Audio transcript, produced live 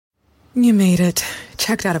You made it.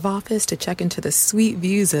 Checked out of office to check into the sweet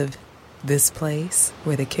views of this place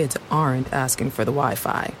where the kids aren't asking for the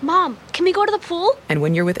Wi-Fi. Mom, can we go to the pool? And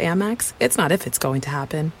when you're with Amex, it's not if it's going to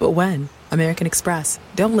happen, but when. American Express.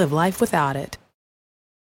 Don't live life without it.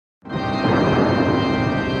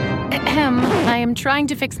 I am trying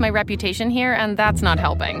to fix my reputation here, and that's not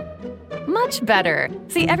helping. Much better.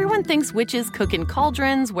 See, everyone thinks witches cook in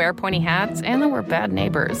cauldrons, wear pointy hats, and that we're bad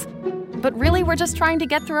neighbors. But really, we're just trying to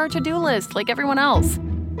get through our to-do list like everyone else.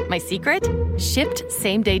 My secret? Shipped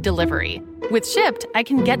same-day delivery. With Shipped, I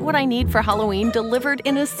can get what I need for Halloween delivered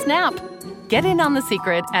in a snap. Get in on the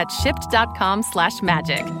secret at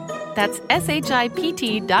shipped.com/magic. That's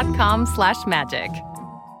SHIPT.com/magic.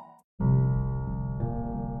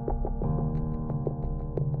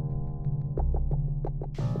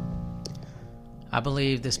 I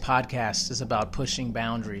believe this podcast is about pushing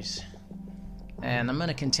boundaries. And I'm going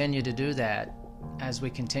to continue to do that as we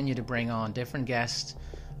continue to bring on different guests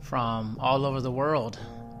from all over the world.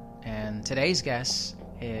 And today's guest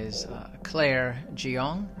is Claire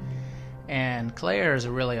Jeong. And Claire is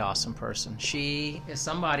a really awesome person. She is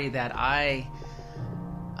somebody that I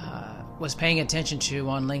was paying attention to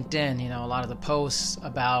on LinkedIn. You know, a lot of the posts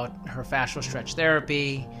about her fascial stretch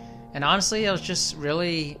therapy. And honestly, I was just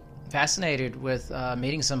really fascinated with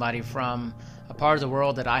meeting somebody from a part of the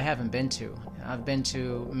world that I haven't been to. I've been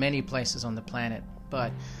to many places on the planet,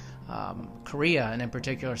 but Korea, and in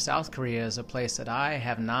particular South Korea, is a place that I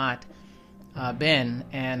have not been,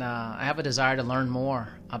 and I have a desire to learn more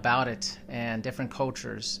about it and different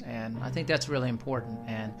cultures, and I think that's really important.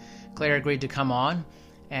 And Claire agreed to come on,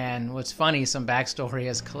 and what's funny, some backstory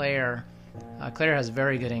is Claire has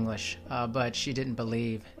very good English, but she didn't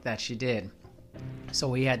believe that she did. So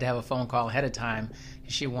we had to have a phone call ahead of time.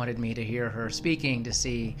 She wanted me to hear her speaking to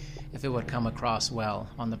see if it would come across well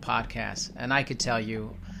on the podcast. And I could tell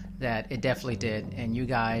you that it definitely did. And you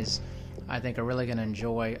guys, I think, are really going to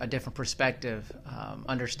enjoy a different perspective,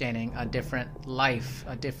 understanding a different life,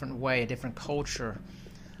 a different way, a different culture.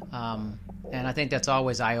 And I think that's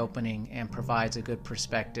always eye-opening and provides a good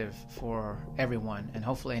perspective for everyone, and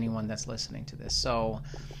hopefully anyone that's listening to this. So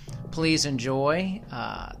please enjoy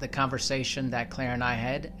the conversation that Claire and I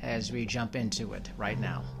had as we jump into it right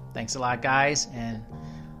now. Thanks a lot, guys, and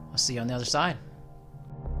I'll see you on the other side.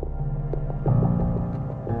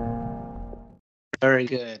 Very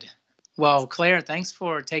good. Well, Claire, thanks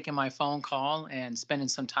for taking my phone call and spending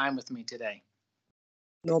some time with me today.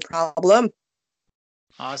 No problem.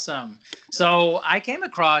 Awesome. So I came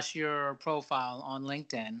across your profile on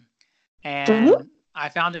LinkedIn, and I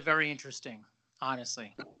found it very interesting,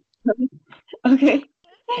 honestly. Okay.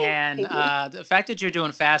 And the fact that you're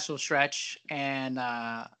doing fascial stretch and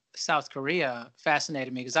South Korea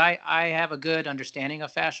fascinated me because I have a good understanding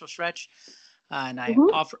of fascial stretch, and I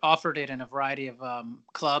offered it in a variety of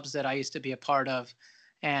clubs that I used to be a part of.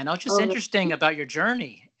 And it was just interesting about your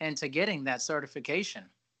journey into getting that certification.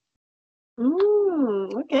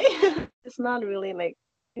 Okay. It's not really like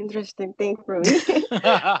interesting thing for me.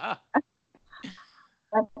 I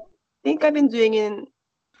think I've been doing it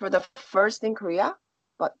for the first in Korea,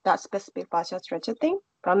 but that specific fascia stretcher thing.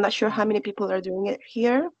 But I'm not sure how many people are doing it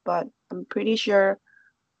here, but I'm pretty sure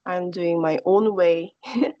I'm doing my own way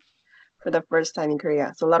for the first time in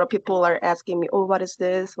Korea. So a lot of people are asking me, oh, what is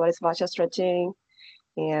this? What is fascia stretching?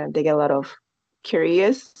 And they get a lot of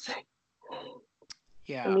curious.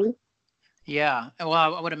 Yeah. Yeah. Well,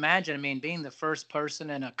 I would imagine, I mean, being the first person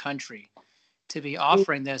in a country to be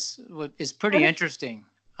offering this is pretty interesting,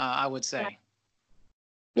 I would say.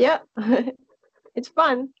 Yeah. It's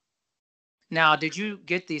fun. Now, did you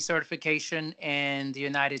get the certification in the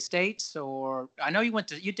United States, or I know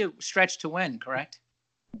you did Stretch to Win, correct?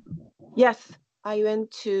 Yes. I went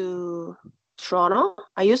to Toronto.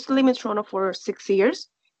 I used to live in Toronto for 6 years,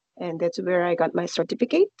 and that's where I got my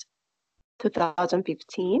certificate,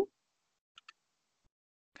 2015.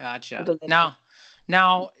 Gotcha.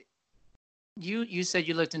 Now, you said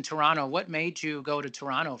you lived in Toronto. What made you go to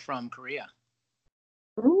Toronto from Korea?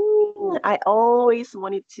 I always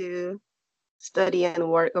wanted to study and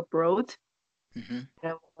work abroad. When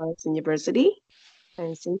I was in university,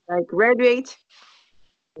 and since I graduate,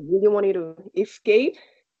 I really wanted to escape,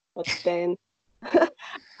 but then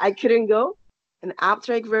I couldn't go. And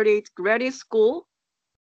after I graduate school,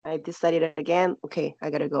 I decided again, okay, I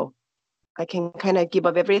gotta go. I can kind of give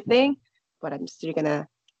up everything, but I'm still gonna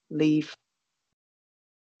leave.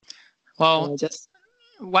 Well,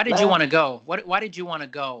 why did you want to go? Why did you want to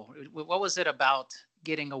go? What was it about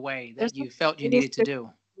getting away that you felt you needed to do?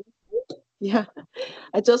 Yeah,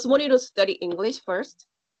 I just wanted to study English first.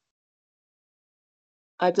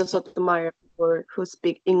 I just admire who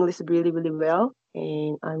speak English really, really well.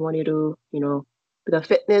 And I wanted to, be a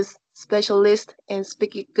fitness specialist and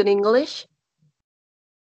speak good English.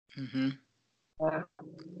 Mm-hmm.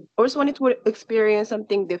 Always wanted to experience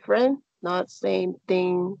something different, not same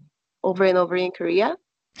thing over and over in Korea.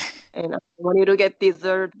 And I wanted to get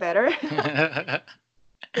dessert better.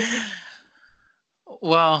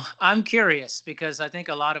 Well, I'm curious because I think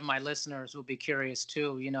a lot of my listeners will be curious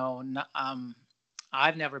too.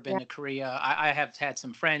 I've never been Yeah. to Korea. I have had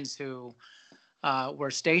some friends who were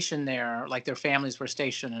stationed there, like their families were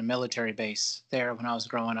stationed in a military base there when I was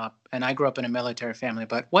growing up. And I grew up in a military family.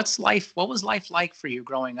 But what was life like for you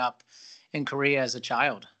growing up in Korea as a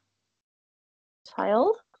child?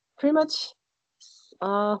 Child, pretty much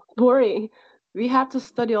boring. We have to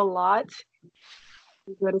study a lot.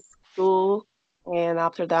 We go to school, and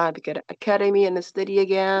after that, we go to academy and then study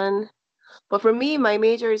again. But for me, my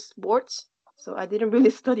major is sports, so I didn't really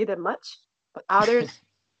study that much. But others,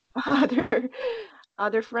 other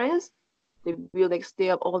other friends, they will like stay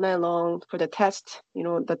up all night long for the test.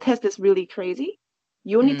 The test is really crazy.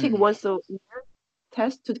 You only take Mm. once a year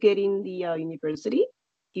test to get in the university.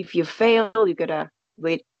 If you fail, you gotta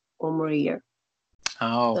wait one more year.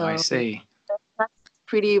 Oh, I So see. that's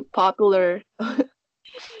pretty popular.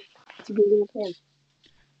 It's really intense.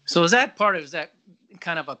 So is that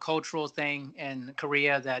kind of a cultural thing in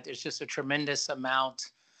Korea that there's just a tremendous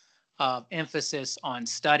amount of emphasis on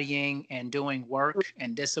studying and doing work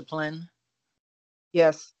and discipline?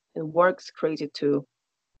 Yes, it works crazy too.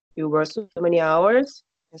 You work so many hours,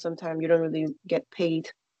 and sometimes you don't really get paid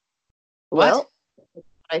What? well.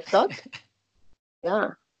 I thought,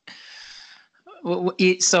 yeah.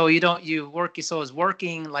 So you don't you work so is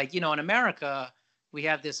working like in America we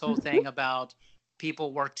have this whole thing about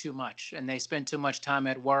people work too much and they spend too much time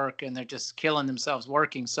at work and they're just killing themselves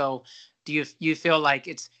working. So do you feel like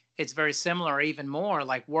it's very similar or even more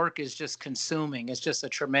like work is just consuming, it's just a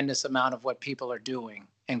tremendous amount of what people are doing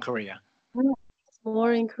in Korea? Yeah, it's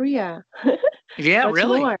more in Korea. Yeah, Much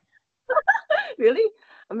really? more. Really?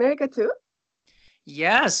 America too?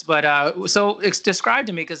 Yes, but so it's described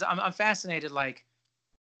to me because I'm fascinated. Like,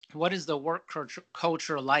 what is the work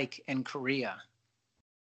culture like in Korea?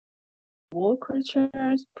 Work culture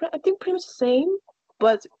is, I think, pretty much the same.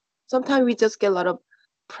 But sometimes we just get a lot of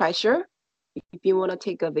pressure. If you want to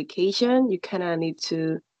take a vacation, you kind of need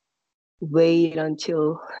to wait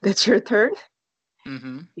until that's your turn.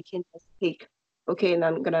 Mm-hmm. You can't just take, okay, and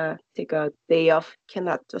I'm gonna take a day off.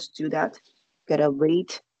 Cannot just do that. Gotta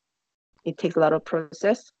wait. It takes a lot of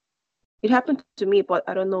process. It happened to me, but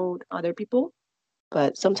I don't know other people.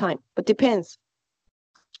 But sometimes, but depends.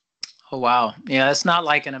 Oh wow, yeah, it's not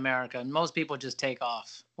like in America. Most people just take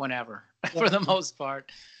off whenever, Yeah, for the most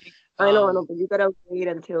part. I know, Um, but you gotta wait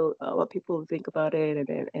until what people think about it,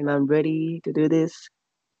 and I'm ready to do this.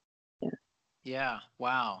 Yeah. yeah,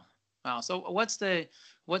 wow, wow. So what's the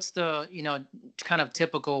kind of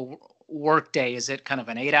typical work day? Is it kind of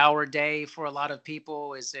an 8 hour day for a lot of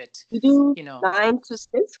people? Is it We do you know? 9 to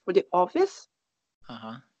 6 for the office.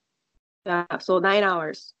 Uh-huh. Yeah, so 9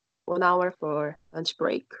 hours, 1 hour for lunch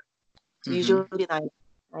break. So Mm-hmm. usually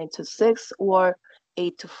nine to six or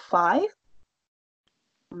 8 to 5.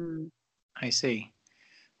 Mm, I see.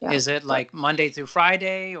 yeah, Is it but like Monday through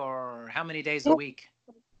Friday or how many days a yeah, week?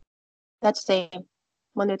 that's same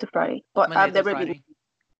Monday to Friday. But Monday I've through never been Friday.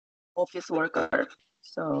 office worker,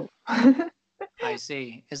 so I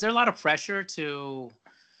see. Is there a lot of pressure to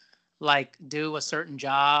like do a certain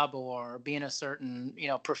job or be in a certain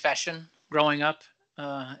profession growing up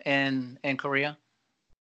in Korea?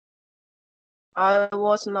 I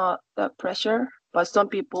was not that pressure. But some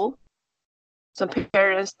parents,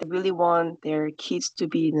 they really want their kids to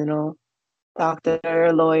be,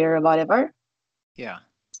 doctor, lawyer, whatever. Yeah,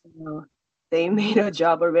 So they made a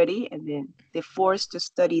job already, and then they forced to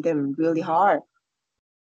study them really hard.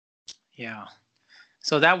 yeah.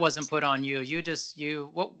 So that wasn't put on you. You just you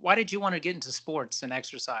what? Why did you want to get into sports and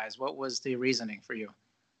exercise? What was the reasoning for you?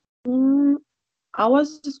 Mm, I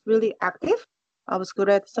was just really active. I was good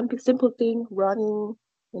at some simple thing, running,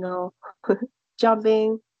 you know,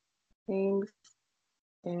 jumping things.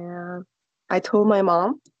 And I told my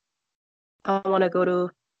mom I want to go to,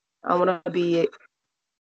 I want to be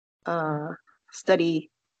uh study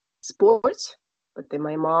sports. But then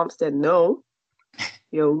my mom said no.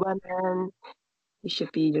 You're a woman. You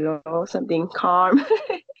should be, something calm.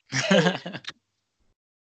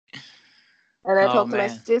 And I Oh talked to my man.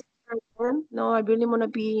 sister. No, I really want to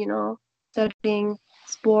be, studying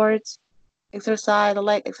sports, exercise. I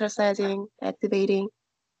like exercising, activating.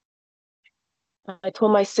 I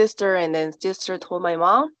told my sister, and then sister told my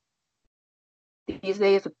mom. These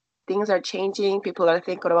days, things are changing. People are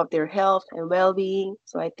thinking about their health and well-being.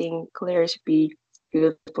 So I think Claire should be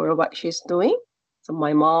good for what she's doing. So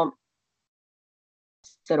my mom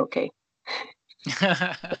said, okay.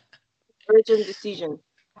 Urgent decision.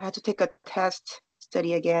 I had to take a test,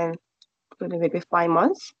 study again for maybe 5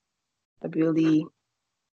 months. I really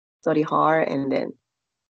study hard and then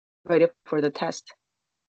ready for the test.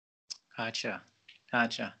 Gotcha.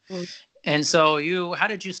 Gotcha. Mm. And so how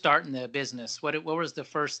did you start in the business? What was the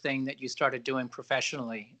first thing that you started doing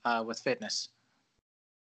professionally with fitness?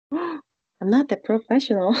 I'm not that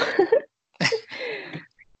professional.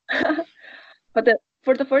 But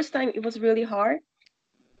for the first time, it was really hard.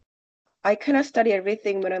 I cannot study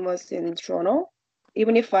everything when I was in Toronto.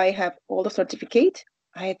 Even if I have all the certificate,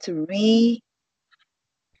 I had to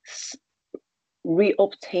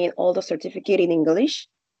re-obtain all the certificate in English,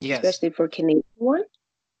 Yes. especially for Canadian one.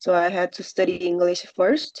 So I had to study English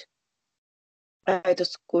first. I had to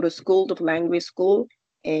go to school, the language school,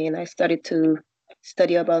 and I started to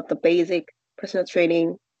study about the basic personal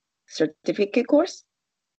training certificate course.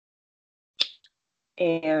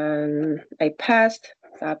 And I passed.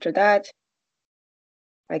 So after that,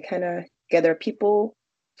 I kind of gather people.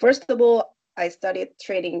 First of all, I started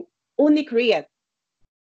training only Korean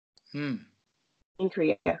in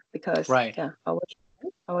Korea because right. yeah, I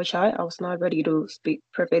was shy. I was not ready to speak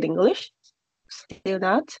perfect English. Still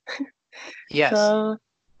not. Yes. So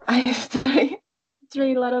I started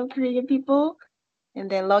training a lot of Korean people, and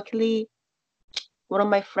then luckily, one of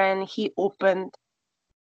my friends he opened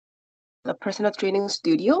a personal training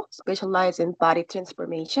studio specialized in body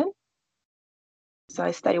transformation. So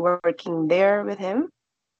I started working there with him.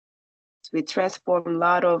 So we transformed a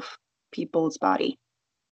lot of people's body.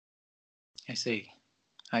 I see.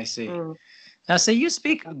 I see. Mm. Now, so you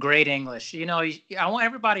speak great English. You know, I want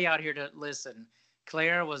everybody out here to listen.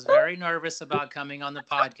 Claire was very nervous about coming on the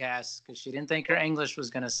podcast because she didn't think her English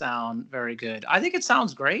was going to sound very good. I think it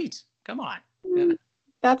sounds great. Come on.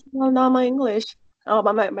 That's not my English. Oh,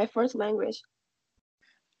 but my first language.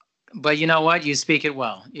 But you know what? You speak it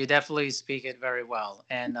well. You definitely speak it very well.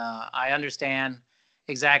 And I understand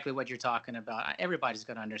exactly what you're talking about. Everybody's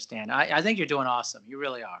going to understand. I think you're doing awesome. You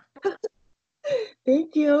really are.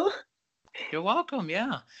 Thank you. You're welcome.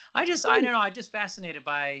 Yeah. I don't know. I'm just fascinated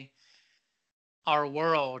by our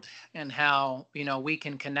world and how, we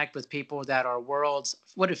can connect with people that are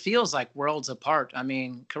what it feels like worlds apart. I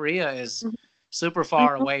mean, Korea is super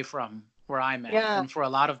far away from where I'm at, Yeah. and for a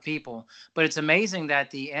lot of people, but it's amazing that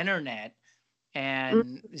the internet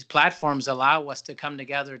and these platforms allow us to come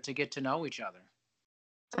together to get to know each other.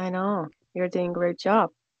 I know. You're doing a great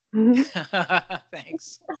job.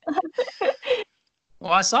 Thanks.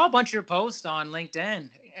 Well, I saw a bunch of your posts on LinkedIn,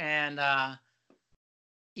 and I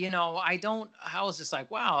was just like,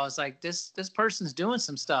 wow, I was like, this person's doing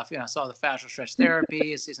some stuff. I saw the fascial stretch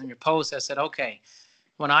therapy. It's in your post. I said, okay,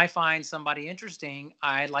 when I find somebody interesting,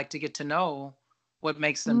 I'd like to get to know what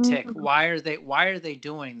makes them tick. Why are they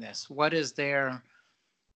doing this? What is their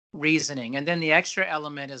reasoning? And then the extra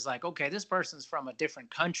element is like, okay, this person's from a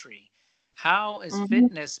different country. How is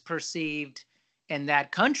fitness perceived in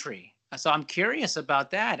that country? So I'm curious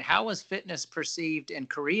about that. How is fitness perceived in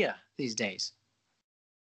Korea these days?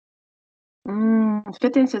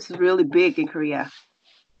 Fitness is really big in Korea.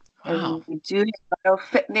 Wow. And we do a lot of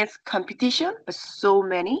fitness competition, but so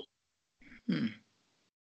many.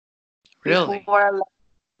 Really? Before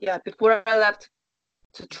I left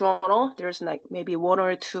to Toronto, there's like maybe one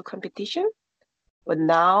or two competition, but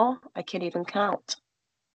now I can't even count.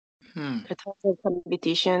 The total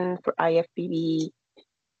competition for IFBB,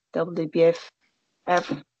 WBF,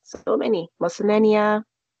 so many, Musclemania.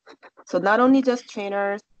 So not only just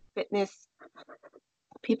trainers, fitness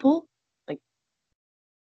people, like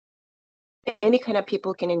any kind of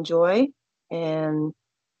people can enjoy and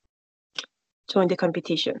join the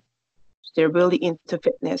competition. They're really into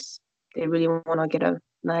fitness. They really want to get a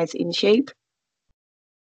nice in shape.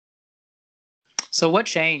 So what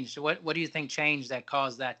changed? What do you think changed that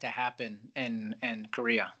caused that to happen in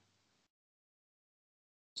Korea?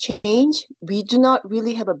 Change. We do not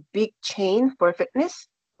really have a big chain for fitness,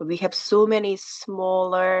 but we have so many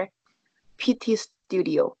smaller PT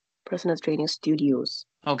studio, personal training studios.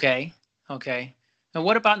 Okay. And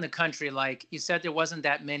what about in the country? Like you said, there wasn't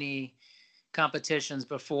that many competitions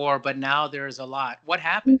before, but now there's a lot. What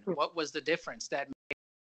happened? What was the difference that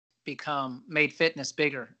made fitness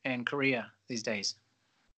bigger in Korea these days?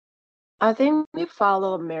 I think we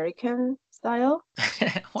follow American style.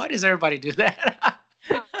 Why does everybody do that?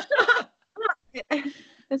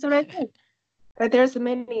 That's what I think. But there's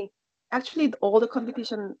many. Actually, all the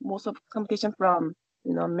competition, most of competition from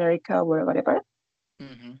America or whatever.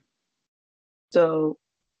 So,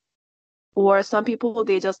 or some people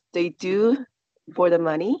they do for the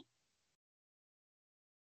money.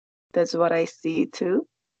 That's what I see too.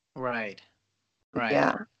 Right. Right.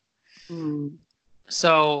 Yeah. Mm.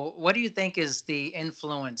 So, what do you think is the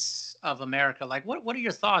influence of America? Like, what are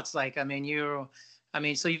your thoughts? Like,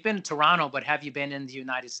 so you've been to Toronto, but have you been in the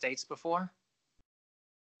United States before?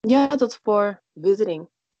 Yeah, that's for visiting.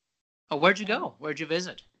 Oh, where'd you go? Where'd you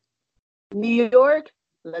visit? New York,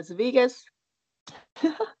 Las Vegas.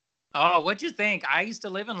 Oh, what'd you think? I used to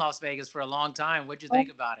live in Las Vegas for a long time. What'd you think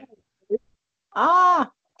Oh. about it? Ah,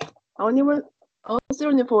 I was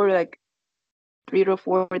only for like 3 to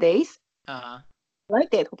 4 days. Uh-huh. I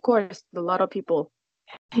liked it, of course. A lot of people.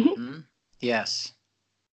 Mm-hmm. Yes.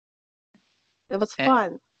 It was Eh,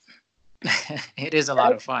 fun. it is a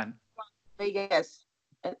lot of fun. Vegas.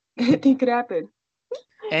 Anything could happen.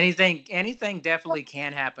 Anything definitely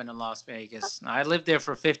can happen in Las Vegas. I lived there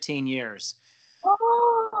for 15 years.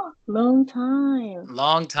 Oh, long time.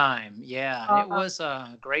 Long time. Yeah, it Uh, was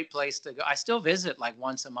a great place to go. I still visit like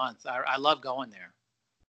once a month. I love going there.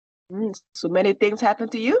 so many things happen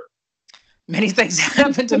to you? Many things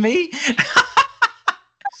happened to me.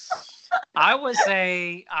 I would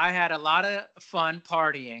say I had a lot of fun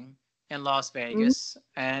partying in Las Mm, Vegas,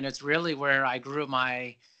 and it's really where I grew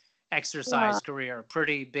my wow. exercise career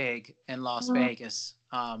pretty big in Las Vegas.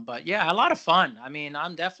 But yeah, a lot of fun. I mean,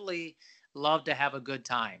 I'm definitely love to have a good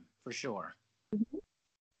time for sure.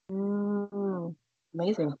 Mm,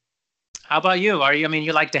 amazing. How about you? I mean,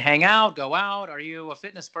 you like to hang out, go out? Are you a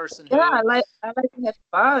fitness person Yeah, who, I like to have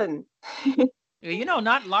fun.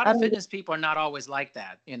 not a lot I of don't fitness people are not always like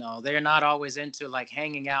that. They're not always into like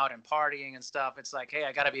hanging out and partying and stuff. It's like, hey,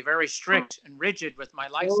 I got to be very strict and rigid with my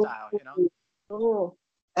oh, lifestyle. oh,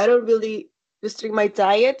 I don't really restrict my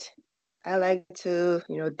diet. I like to,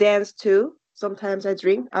 dance too. Sometimes I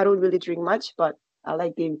drink. I don't really drink much, but I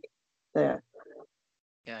like the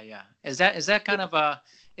Yeah, yeah. Is that kind of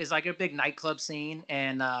is like a big nightclub scene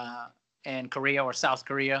in Korea or South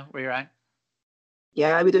Korea where you're at?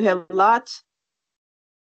 yeah, we do have lots,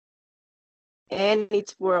 and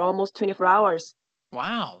it's for almost 24 hours.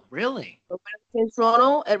 Wow, really? So when I'm in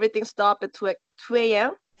Toronto, everything stopped at 2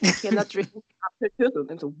 a.m. You cannot drink after 2.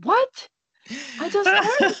 And so, what? I just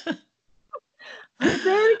started. I said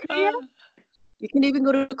in Korea, you can even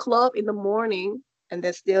go to the club in the morning and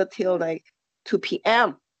then still till like 2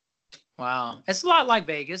 p.m. Wow. It's a lot like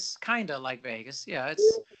Vegas, kind of like Vegas. Yeah,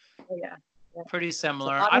 it's Oh, yeah. Yeah. pretty It's a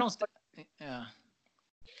similar. lot I of don't yeah.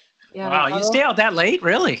 yeah, a Wow, lot you of stay out that late?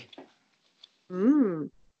 Really?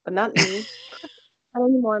 but not me. Not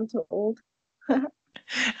anymore. I'm too old.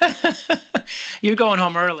 You're going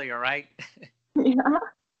home earlier, right? Yeah.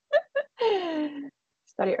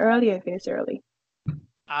 Study early and finish early.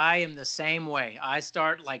 I am the same way. I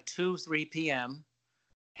start like 2, 3 p.m.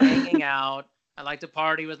 hanging out. I like to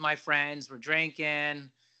party with my friends. We're drinking.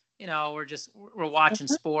 We're watching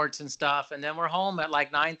sports and stuff, and then we're home at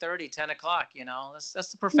like 9:30, 10 o'clock.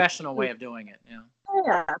 That's the professional way of doing it.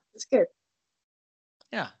 Yeah, it's good.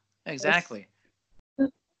 Yeah, Yes. exactly.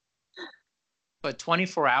 But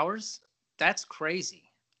 24 hours? That's crazy.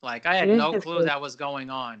 Like I had It no is clue good. that was going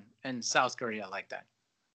on in South Korea like that.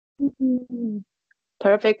 Mhm.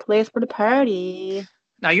 Perfect place for the party.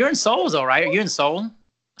 Now you're in Seoul, though, right? Are you in Seoul, Yeah,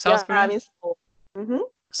 South I Korea? mean, so, hmm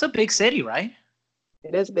It's a big city, right?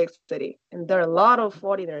 it is a big city, and there are a lot of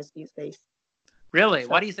foreigners these days. Really?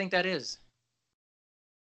 Why So do you think that is?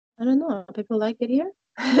 I don't know. People like it here.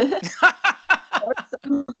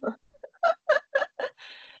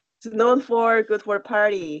 It's known for good for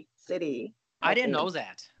party city, I I didn't think. know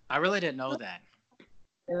that. I really didn't know that.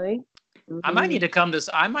 Really? I might need Mm. to come to.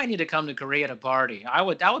 I might need to come to Korea to party.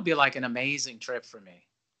 That would be like an amazing trip for me.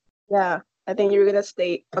 Yeah, I think you're gonna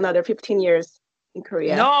stay another 15 years in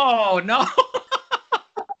Korea. No, no.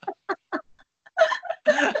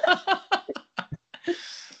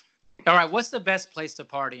 All right, what's the best place to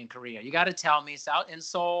party in Korea? You got to tell me. South in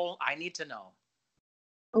Seoul. I need to know.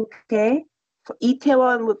 Okay. For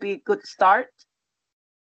Itaewon would be a good start.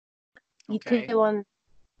 Okay. Itaewon,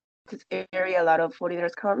 this area, a lot of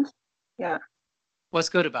foreigners comes. Yeah, What's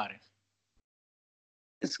good about it?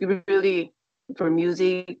 it's really for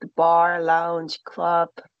music, bar, lounge, club.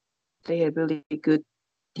 They have really good,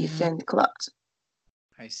 decent clubs.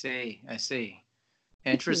 I see. I see.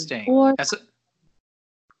 Interesting. Or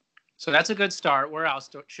So that's a good start. Where else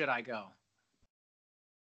should I go?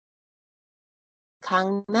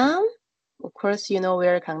 Gangnam. Of course, you know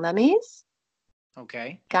where Gangnam is.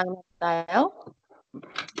 Okay. Gangnam style.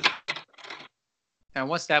 And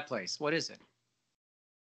what's that place? What is it?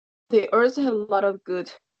 They also have a lot of good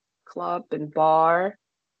club and bar.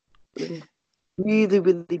 Really,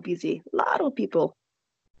 really busy. A lot of people.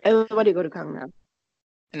 Everybody go to Gangnam.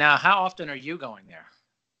 Now, how often are you going there?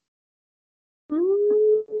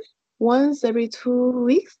 Mm, once every 2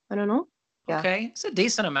 weeks. I don't know. Yeah. Okay, it's a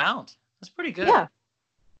decent amount. That's pretty good. Yeah.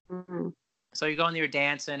 Mm, So you're going there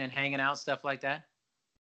dancing and hanging out, stuff like that?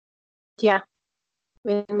 yeah.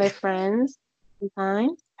 With my friends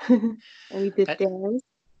sometimes. And we did Uh, dance.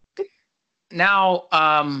 Now,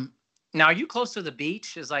 now are you close to the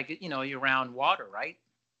beach? Is like, you're around water, right?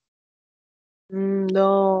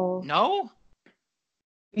 No. No?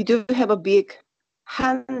 We do have a big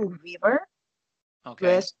Han River, Okay.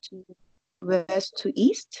 west to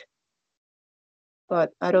east,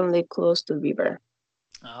 but I don't live close to river.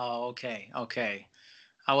 Oh, okay. Okay.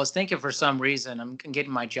 I was thinking for some reason I'm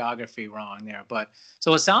getting my geography wrong there, but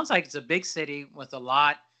so it sounds like it's a big city with a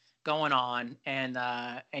lot going on, and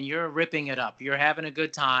you're ripping it up. You're having a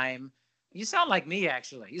good time. You sound like me,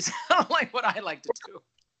 actually. You sound like what I like to do.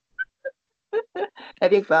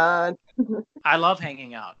 Having fun. I love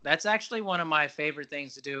hanging out. That's actually one of my favorite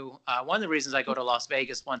things to do. One of the reasons I go to Las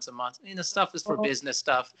Vegas once a month. Stuff is for Oh, business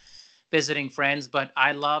stuff, visiting friends, but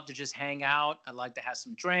I love to just hang out. I like to have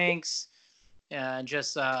some drinks and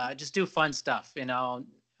just do fun stuff.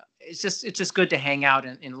 It's just good to hang out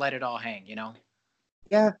and let it all hang.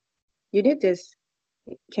 yeah. You need this.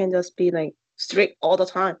 It can't just be like strict all the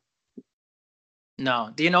time.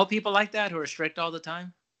 No, do you know people like that who are strict all the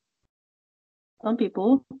time? Some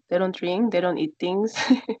people, they don't drink, they don't eat things,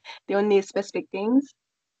 they only eat specific things.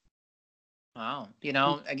 Wow.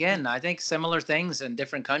 Again, I think similar things in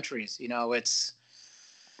different countries.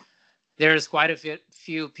 There's quite a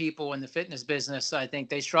few people in the fitness business. I think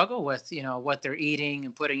they struggle with, what they're eating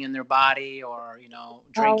and putting in their body, or,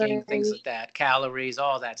 drinking, things like Calories. that, calories,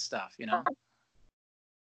 all that stuff.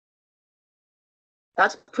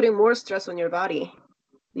 That's putting more stress on your body.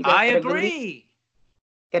 You I gotta release, agree.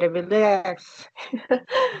 gotta relax.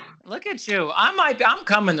 Look at you. I'm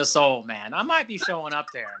coming to Seoul, man. I might be showing up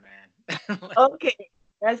there, man. Okay,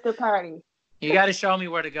 that's the party. You got to show me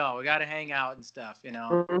where to go. We got to hang out and stuff.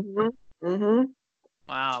 Mm-hmm. Mm-hmm.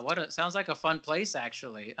 Wow, sounds like a fun place,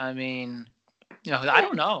 actually. I mean, I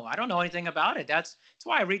don't know. I don't know anything about it. That's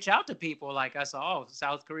why I reach out to people. Like I saw,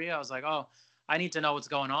 South Korea. I was like, oh, I need to know what's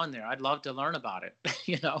going on there. I'd love to learn about it.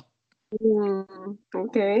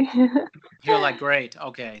 Okay. You're like, great.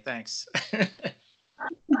 Okay, thanks.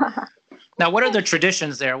 Now, what are the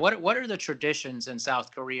traditions there? What are the traditions in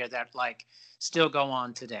South Korea that like still go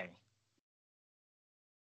on today?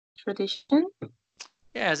 Tradition?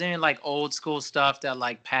 Yeah, is there any like old school stuff that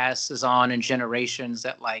like passes on in generations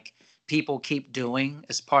that like people keep doing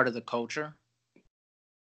as part of the culture?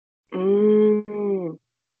 Mm,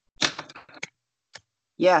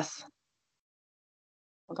 yes.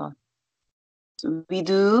 Hold on. So we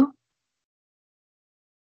do.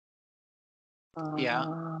 Yeah.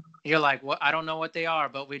 Uh, You're like, what? I don't know what they are,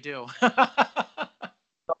 but we do.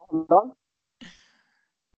 hold on.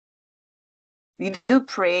 We do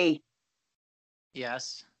pray.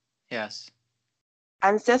 Yes. Yes.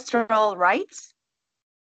 Ancestral rights.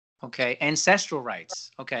 Okay. Ancestral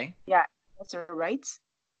rights. Okay. Yeah, ancestral rights.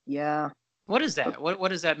 Yeah. What is that? What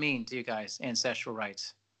does that mean to you guys? Ancestral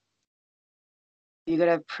rights. You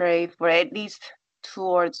gotta pray for at least 2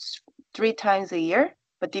 or 3 times a year,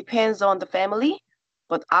 but depends on the family.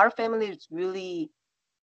 But our family is really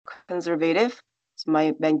conservative. So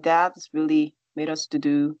my dad has really made us to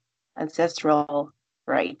do ancestral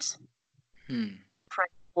rites. Hmm. Pray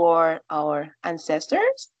for our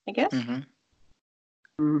ancestors, I guess. Mm-hmm.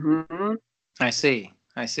 Mm-hmm. I see.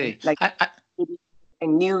 I see. Like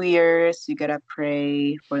in New Year's, you gotta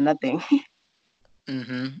pray for nothing.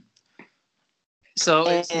 Mm-hmm. So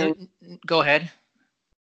it's And go ahead.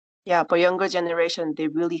 yeah, for younger generation, they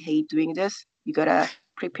really hate doing this. You gotta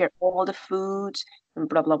prepare all the foods and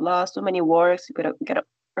blah blah blah. So many works. You gotta get up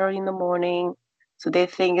early in the morning. So they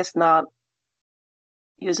think it's not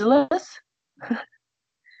useless.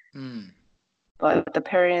 Hmm. But the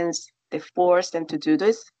parents, they force them to do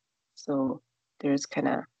this. So there's kind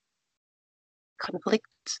of conflict.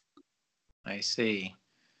 I see.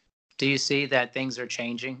 Do you see that things are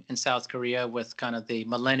changing in South Korea with kind of the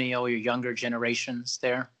millennial or younger generations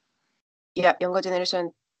there? Yeah, younger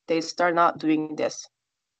generation, they start not doing this.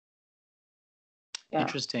 Yeah.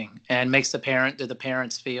 Interesting. And do the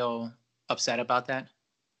parents feel upset about that?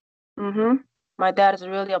 Mm-hmm. My dad is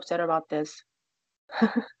really upset about this.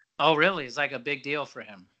 Oh, really? It's like a big deal for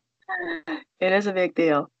him. It is a big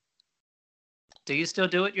deal. Do you still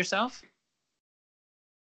do it yourself?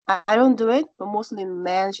 I don't do it, but mostly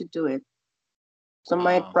men should do it. So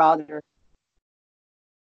my Oh, brother,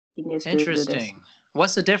 he needs to do this. interesting.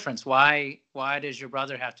 What's the difference? Why does your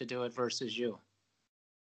brother have to do it versus you?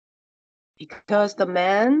 Because the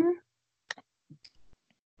man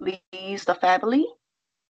leads the family,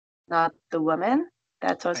 not the woman.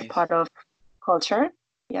 That's also Right. part of culture.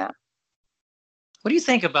 Yeah. What do you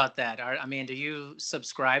think about that? I mean, do you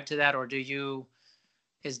subscribe to that, or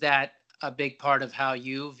is that a big part of how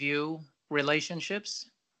you view relationships?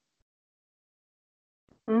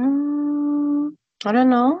 I don't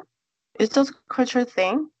know. It's just a culture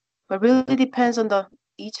thing, but really depends on the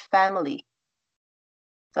each family.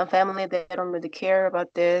 Some family they don't really care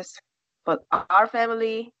about this, but our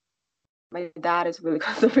family, my dad is really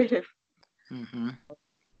conservative. Mm-hmm.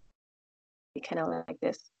 He kind of like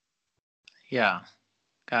this. Yeah,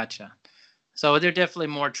 gotcha. So they're definitely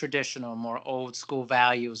more traditional, more old school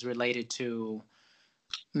values related to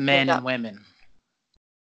men Yeah. and women.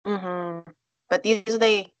 But these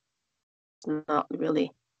days, not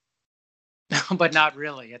really. But not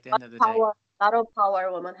really at the end What of the day. power, lot of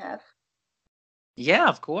power women have. Yeah,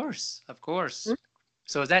 of course. Of Mhm. course.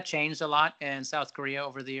 So has that changed a lot in South Korea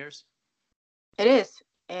over the years? It is,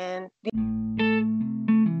 and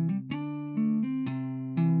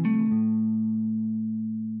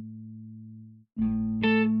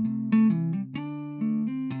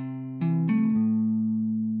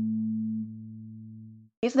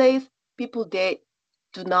these days, people they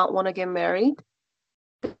do not want to get married.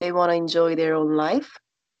 They want to enjoy their own life.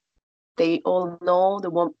 They all know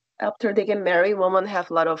the one after they get married, women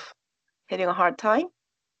have a lot of having a hard time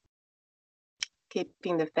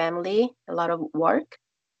keeping the family, a lot of work,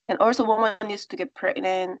 and also women needs to get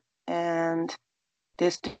pregnant and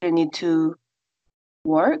they still need to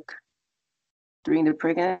work during the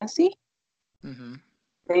pregnancy. Mm-hmm.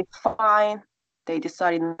 They find they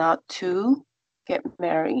decided not to get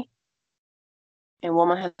married, and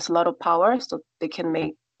woman has a lot of power, so they can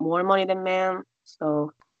make more money than men,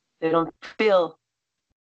 so they don't feel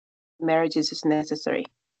marriage is necessary.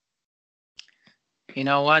 You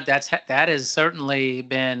know what? That has certainly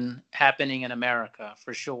been happening in America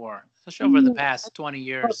for sure. Especially over the Mm. past 20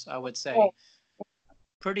 years, I would say.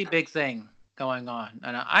 Pretty big thing going on.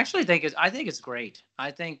 And I actually I think it's great. I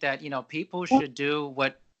think that, people should do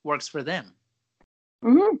what works for them.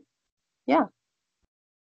 Mm-hmm. Yeah.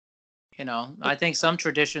 I think some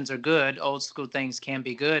traditions are good, old school things can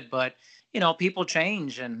be good, but people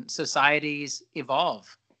change and societies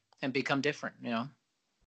evolve and become different.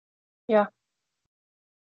 Yeah,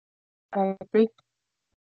 I agree.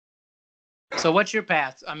 So what's your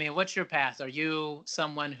path? I mean, what's your path? Are you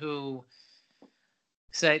someone who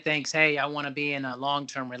thinks, hey, I want to be in a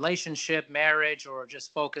long-term relationship, marriage, or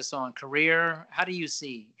just focus on career? How do you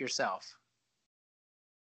see yourself?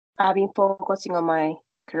 I've been focusing on my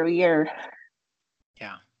career,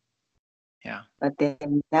 Yeah. Yeah. but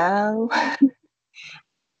then now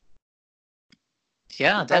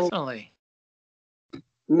Yeah, if I definitely.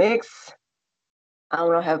 mix, I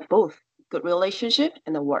want to have both good relationship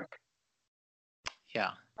and the work.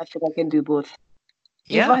 Yeah. I feel I can do both.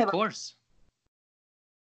 If Yeah, I of have course.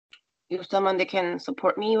 if someone that can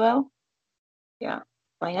support me well, yeah,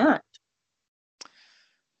 why not?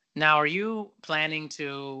 Now, are you planning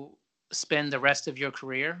to spend the rest of your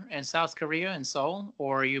career in South Korea in Seoul,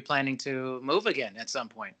 or are you planning to move again at some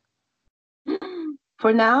point?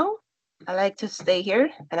 For now, I like to stay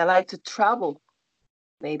here and I like to travel.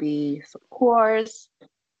 Maybe some course,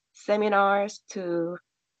 seminars to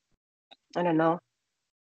I don't know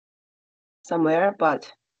somewhere,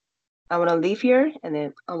 but I want to live here and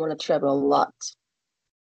then I want to travel a lot.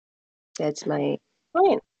 That's my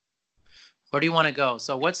plan. Where do you want to go?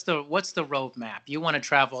 So what's the roadmap? You want to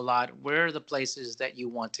travel a lot. Where are the places that you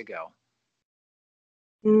want to go?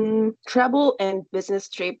 Travel and business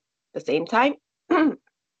trip at the same time.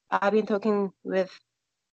 I've been talking with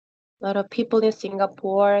a lot of people in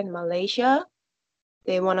Singapore and Malaysia.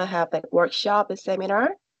 They want to have like workshop and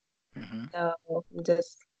seminar. Hmm. So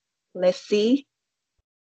just let's see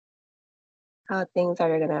how things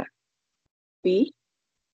are gonna be.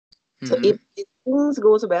 So Hmm. if things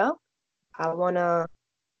goes well, I wanna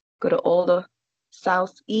go to all the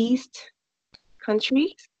southeast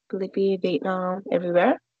countries, Philippines, Vietnam,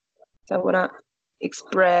 everywhere. So I wanna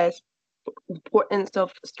express importance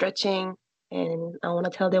of stretching, and I wanna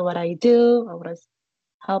tell them what I do. I wanna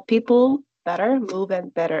help people move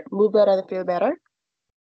better and feel better.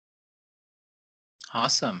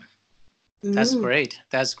 Awesome. That's Mm, great.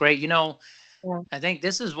 That's great. yeah. I think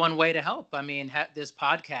this is one way to help. I mean, this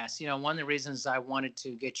podcast, one of the reasons I wanted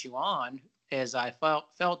to get you on is I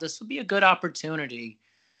felt this would be a good opportunity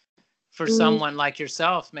for Mm, someone like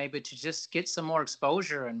yourself, maybe to just get some more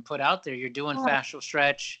exposure and put out there. You're doing fascial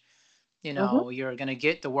stretch. You're going to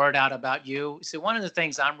get the word out about you. See, one of the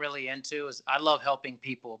things I'm really into is I love helping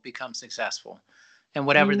people become successful and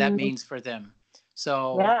whatever that means for them.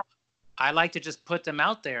 So I like to just put them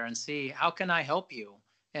out there and see how can I help you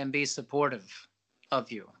and be supportive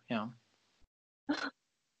of you, Yeah.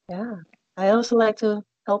 I also like to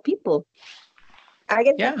help people. I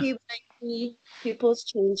get Yeah. happy when I see people's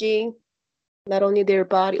changing, not only their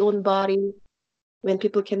own body. When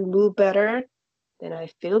people can move better, then I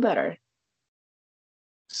feel better.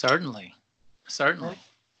 Certainly.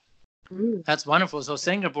 Mm. That's wonderful. So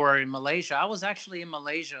Singapore and Malaysia, I was actually in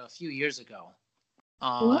Malaysia a few years ago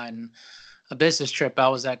on a business trip. I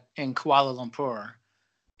was in Kuala Lumpur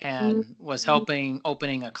and was helping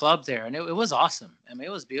opening a club there. And it was awesome. I mean,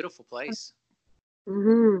 it was a beautiful place.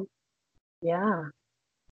 Mm-hmm. Yeah.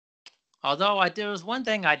 Although there was one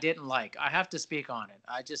thing I didn't like. I have to speak on it.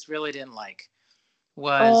 I just really didn't like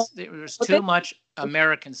Oh, there was okay. too much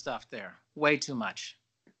American stuff there. Way too much.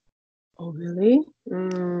 Oh, really?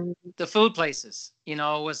 Mm. The food places, it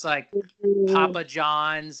was like Mm. Papa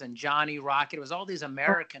John's and Johnny Rocket. It was all these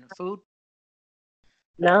American food.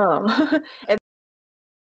 No. And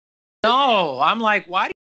No, I'm like, why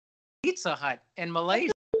do you Pizza Hut in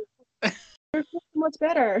Malaysia? they're so much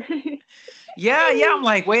better. Yeah. I'm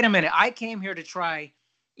like, wait a minute. I came here to try,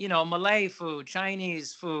 Malay food,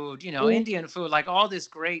 Chinese food, Indian food, like all this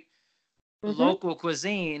great local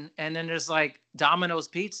cuisine. And then there's like Domino's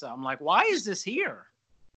Pizza. I'm like, why is this here?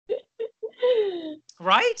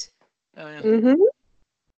 Right? Mm-hmm.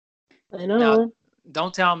 I know. Now,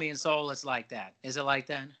 don't tell me in Seoul it's like that. Is it like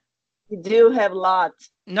that? We do have lots.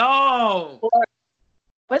 No.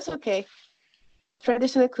 But it's okay.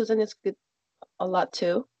 Traditional cuisine is good a lot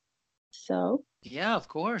too. So. Yeah, of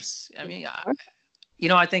course. I mean,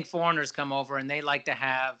 I think foreigners come over and they like to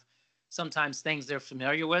have sometimes things they're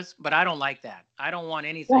familiar with, but I don't like that. I don't want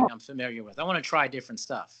anything I'm familiar with. I want to try different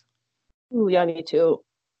stuff. Ooh, yeah, me too.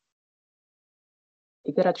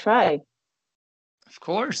 You gotta try. Of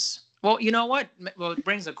course. Well, you know what? Well, it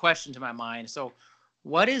brings a question to my mind. So,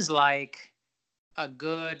 what is like a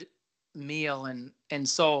good meal in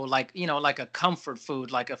Seoul? Like, like a comfort food,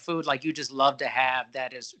 like a food like you just love to have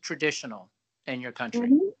that is traditional in your country?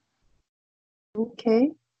 Okay.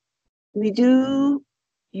 We do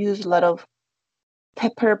use a lot of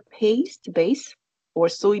pepper paste base or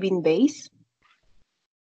soybean base.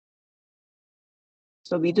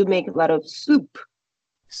 So we do make a lot of soup.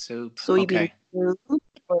 Soybean soup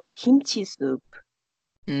or kimchi soup.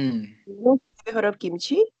 Mm. Have you heard of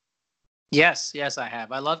kimchi? Yes, I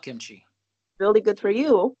have. I love kimchi. Really good for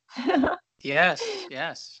you. Yes.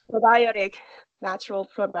 Probiotic, natural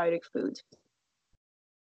probiotic food.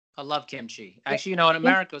 I love kimchi. Actually, in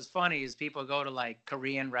America, what's funny is people go to like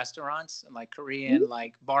Korean restaurants and like Korean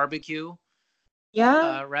like barbecue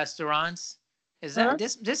restaurants. Is that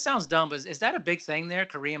this sounds dumb, but is that a big thing there?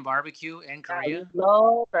 Korean barbecue in Korea? I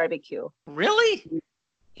love barbecue. Really?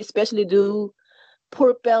 Especially do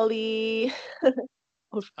pork belly.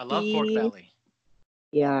 I love pork belly.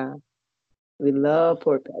 Yeah, we love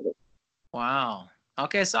pork belly. Wow.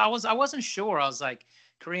 Okay, so I wasn't sure. I was like,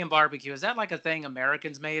 Korean barbecue, is that like a thing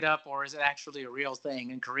Americans made up, or is it actually a real thing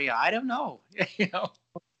in Korea? I don't know.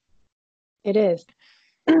 It is.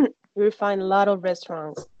 We find a lot of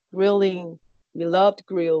restaurants grilling. We loved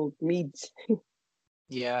grilled meats.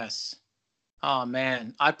 Yes. Oh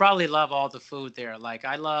man, I probably love all the food there. Like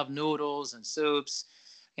I love noodles and soups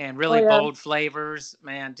and really bold flavors,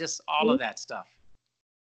 man, just all of that stuff.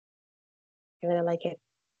 I really like it.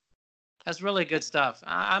 That's really good stuff.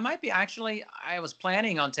 I might be actually, I was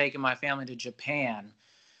planning on taking my family to Japan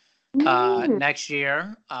next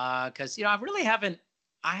year because,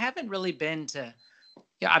 I haven't really been to,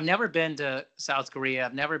 I've never been to South Korea.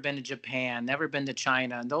 I've never been to Japan, never been to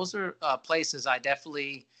China. And those are places I've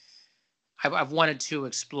wanted to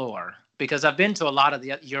explore because I've been to a lot of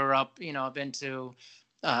the Europe, I've been to,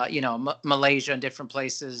 Malaysia and different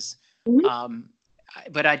places.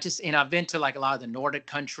 But I just, I've been to like a lot of the Nordic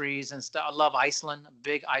countries and stuff. I love Iceland, a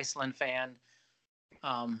big Iceland fan.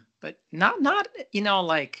 But not,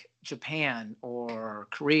 like Japan or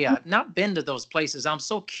Korea. I've not been to those places. I'm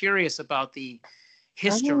so curious about the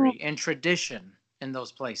history and tradition in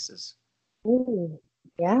those places.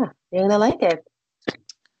 Yeah, you're gonna like it.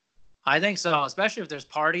 I think so, especially if there's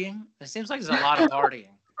partying. It seems like there's a lot of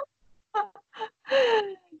partying.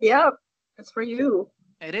 Yep, it's for you.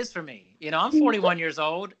 It is for me. I'm 41 years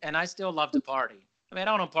old and I still love to party. I mean,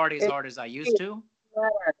 I don't party as hard as I used to.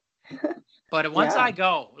 But once I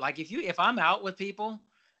go, like if I'm out with people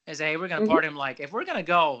and say, hey, we're going to party, I'm like, if we're going to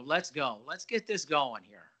go, let's go. Let's get this going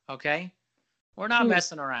here. Okay. We're not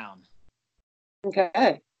messing around.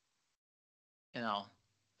 Okay. You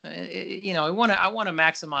know, I want to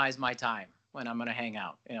maximize my time when I'm going to hang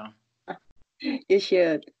out. You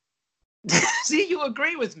should. See, you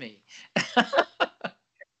agree with me. Of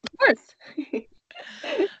course.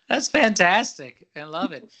 That's fantastic. I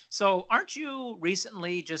love it. So,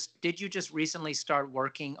 did you just recently start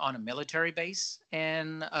working on a military base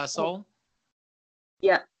in Seoul?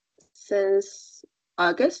 Yeah, since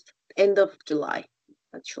August, end of July,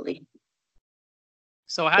 actually.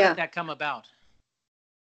 So, how did that come about?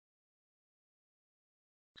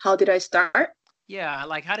 How did I start? Yeah,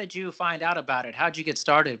 like how did you find out about it? How did you get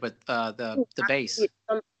started with the base?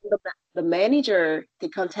 The manager, they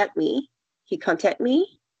contact me. He contact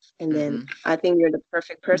me, and then I think you're the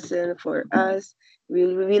perfect person for us. We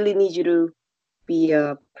really need you to be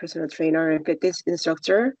a personal trainer and fitness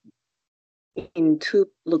instructor in 2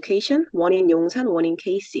 locations, one in Yongsan, one in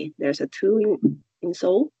KC. There's a 2 in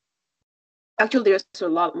Seoul. Actually, there's a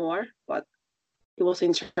lot more, but he was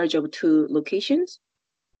in charge of 2 locations.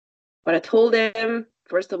 But I told them,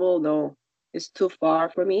 first of all, no, it's too far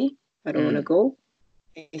for me. I don't want to go.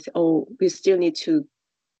 He said, oh, we still need to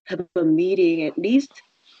have a meeting at least.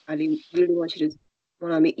 I really want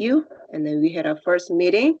to meet you. And then we had our first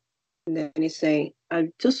meeting. And then he say, I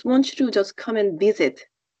just want you to just come and visit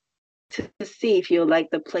to see if you like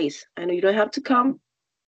the place. I know you don't have to come.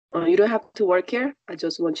 You don't have to work here. I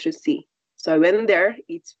just want you to see. So I went there.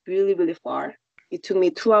 It's really, really far. It took me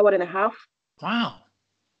 2.5 hours. Wow.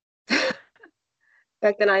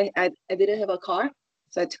 Back then, I didn't have a car,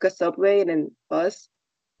 so I took a subway and then bus.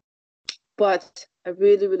 But I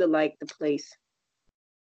really, really like the place.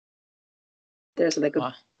 There's like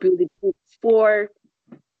a really big 4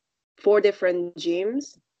 different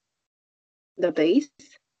gyms, the base,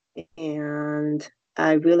 and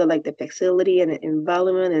I really like the facility and the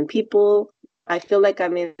environment and people. I feel like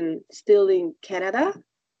I'm still in Canada,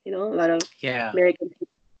 a lot of American people.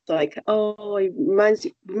 So like, it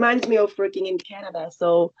reminds me of working in Canada.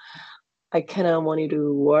 So I kind of wanted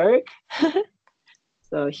to work.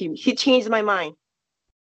 So he changed my mind.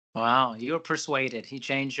 Wow, you were persuaded. He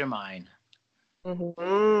changed your mind.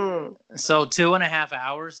 Mm-hmm. So 2.5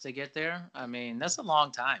 hours to get there? I mean, that's a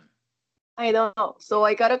long time. I know. So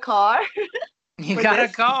I got a car. You got a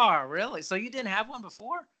car, really? So you didn't have one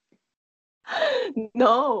before?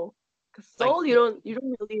 No. Seoul, you don't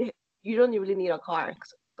really need a car.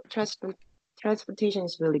 Transportation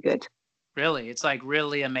is really good. Really? It's like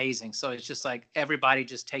really amazing. So it's just like everybody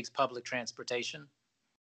just takes public transportation?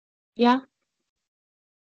 Yeah.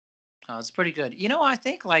 Oh, it's pretty good. I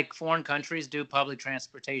think like foreign countries do public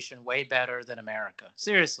transportation way better than America.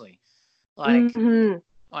 Seriously. Like when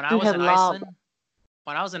I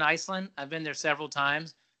was in Iceland, I've been there several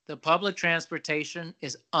times. The public transportation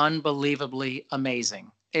is unbelievably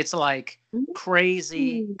amazing. It's like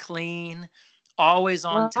crazy, clean, always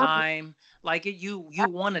on time. Like you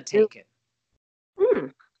want to take it.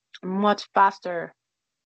 Much faster.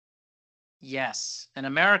 Yes. In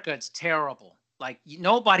America, it's terrible. Like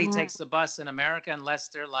nobody takes the bus in America unless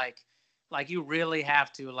they're like you really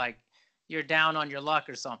have to, like you're down on your luck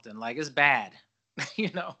or something. Like it's bad, I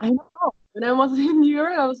know. When I was in New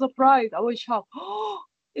York, I was surprised. I was shocked. Oh,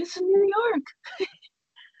 it's New York.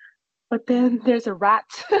 But then there's a rat.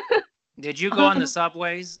 Did you go on the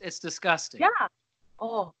subways? It's disgusting. Yeah.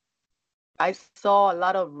 Oh, I saw a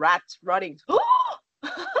lot of rats running.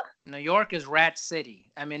 New York is rat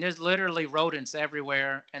city. I mean, there's literally rodents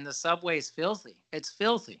everywhere, and the subway is filthy. It's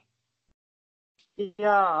filthy.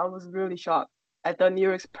 Yeah, I was really shocked. I thought New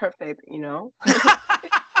York's perfect, New York.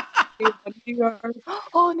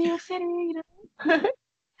 Oh, New York City,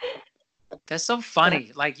 That's so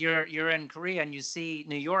funny. Like you're in Korea and you see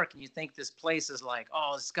New York and you think this place is like,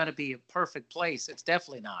 oh, it's gonna be a perfect place. It's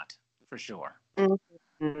definitely not, for sure.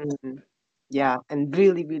 Mm-hmm. Yeah, and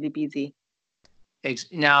really, really busy.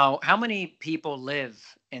 Now, how many people live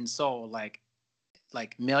in Seoul? Like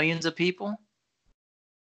millions of people?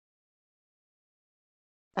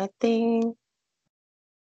 I think.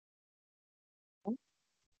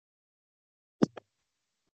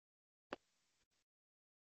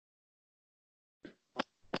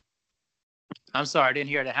 I'm sorry, I didn't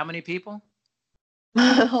hear that. How many people?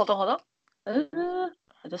 Hold on. I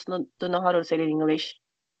just don't know how to say it in English.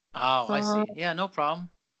 Oh, I see. Yeah, no problem.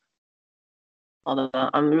 Hold on.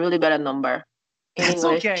 I'm really bad at number. That's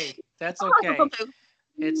English. okay. That's okay.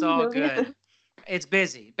 It's all good. It's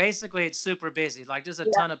busy. Basically, it's super busy. Like there's a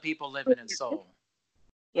ton of people living in Seoul.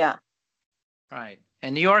 Yeah. Right.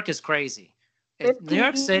 And New York is crazy. New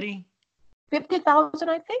York City? 50,000,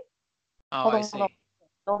 I think. Oh, I see.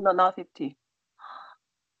 No, not 50.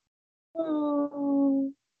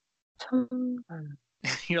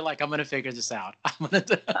 You're like, I'm going to figure this out. I'm gonna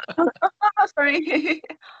Sorry.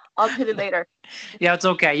 I'll tell you later. Yeah, it's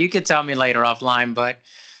okay. You could tell me later offline. But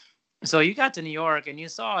so you got to New York and you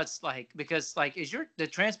saw it's like, because like, is the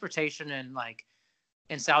transportation in like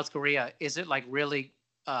in South Korea, is it like really,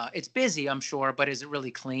 it's busy, I'm sure, but is it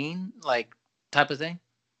really clean, like type of thing?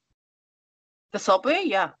 The subway,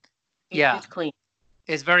 yeah, Yeah, it's clean.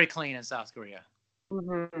 it's very clean in South Korea.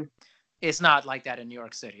 Mm-hmm. It's not like that in New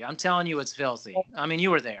York City. I'm telling you, it's filthy. I mean,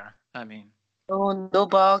 you were there. I mean, No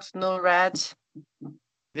bugs, no rats.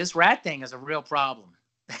 this rat thing is a real problem.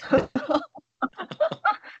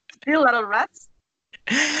 Still a lot of rats.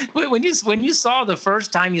 When you saw the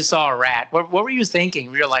first time you saw a rat, what were you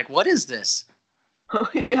thinking? You're like, what is this? Oh,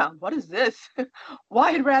 yeah, what is this?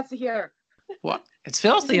 Why are rats here? What? It's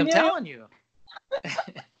filthy. I'm telling you.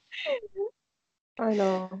 I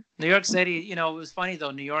know. New York City, it was funny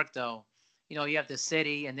though. New York though, you have the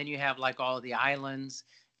city, and then you have like all the islands,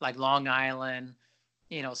 like Long Island,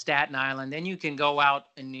 Staten Island. Then you can go out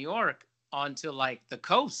in New York onto like the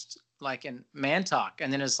coast, like in Montauk,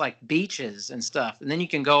 and then it's like beaches and stuff. And then you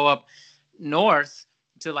can go up north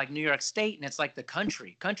to like New York State, and it's like the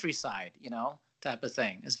countryside, type of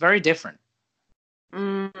thing. It's very different.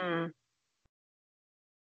 Mm.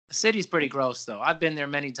 The city's pretty gross though. I've been there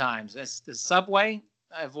many times. It's the subway.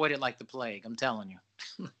 I avoid it like the plague. I'm telling you.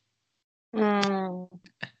 Mm.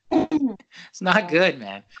 It's not good,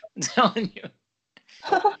 man. I'm telling you.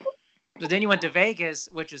 But then you went to Vegas,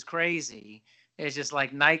 which is crazy. It's just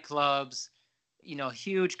like nightclubs,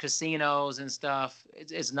 huge casinos and stuff.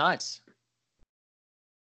 It's nuts.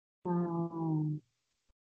 Mm.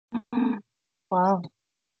 Wow.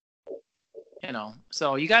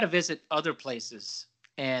 So you got to visit other places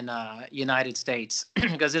in United States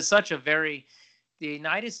because it's such the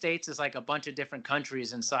United States is like a bunch of different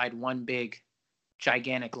countries inside one big,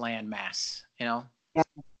 gigantic land mass, Yeah,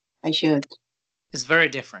 I should. It's very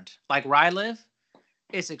different. Like where I live,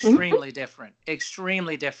 it's extremely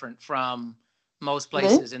different from most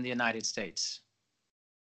places in the United States.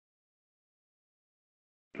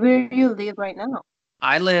 Where do you live right now?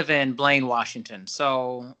 I live in Blaine, Washington.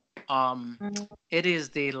 So it is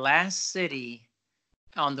the last city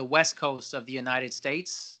on the west coast of the United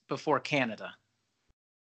States before Canada.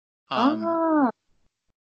 I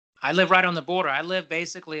live right on the border. I live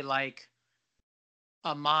basically like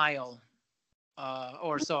a mile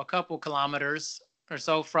or so, a couple kilometers or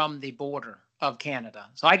so from the border of Canada.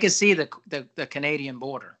 So I can see the Canadian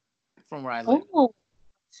border from where I live. Oh,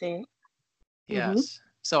 see. Yes. Mm-hmm.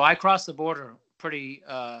 So I cross the border pretty,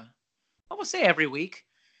 I would say every week,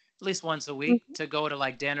 at least once a week, to go to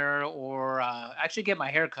like dinner or actually get my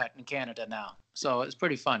hair cut in Canada now. So it's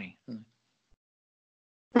pretty funny.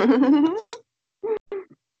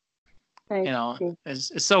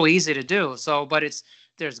 It's so easy to do. So, but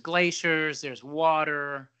there's glaciers, there's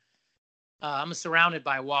water. I'm surrounded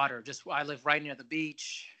by water. I live right near the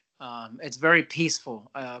beach. It's very peaceful.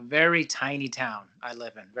 Very tiny town I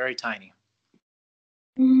live in. Very tiny.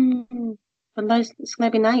 But it's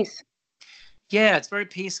gonna be nice. Yeah, it's very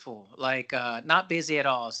peaceful. Like not busy at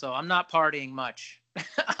all. So I'm not partying much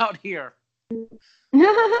out here.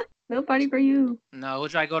 No party for you. No,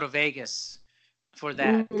 which I go to Vegas for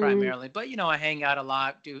that primarily. But I hang out a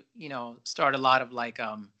lot. Start a lot of like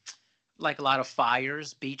a lot of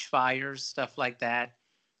fires, beach fires, stuff like that.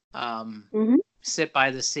 Sit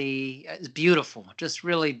by the sea. It's beautiful, just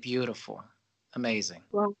really beautiful, amazing.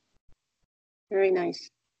 Wow, very nice.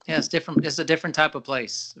 Yeah, it's different. It's a different type of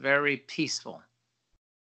place. Very peaceful.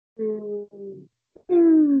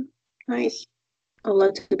 Nice. I'd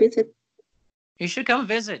love to visit. You should come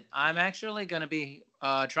visit. I'm actually going to be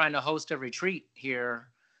trying to host a retreat here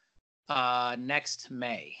next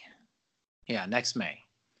May. Yeah, next May.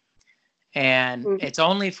 And it's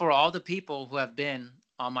only for all the people who have been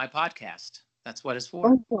on my podcast. That's what it's for.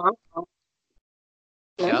 Oh, wow.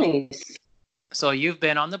 Nice. Yep. So you've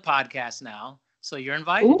been on the podcast now, so you're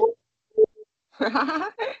invited. I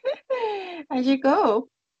should go.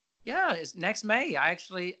 Yeah, it's next May. I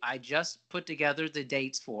just put together the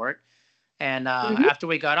dates for it. And after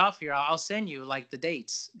we got off here, I'll send you like the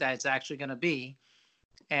dates that it's actually going to be.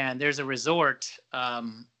 And there's a resort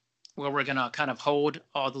where we're going to kind of hold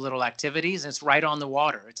all the little activities. It's right on the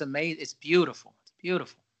water. It's amazing. It's beautiful. It's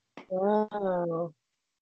beautiful. Wow.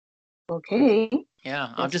 Okay.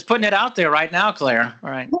 Yeah, I'm just putting it out there right now, Claire. All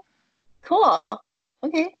right. Cool.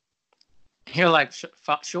 Okay. You're like,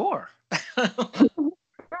 sure.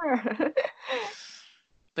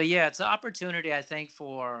 But yeah, it's an opportunity, I think,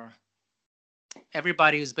 for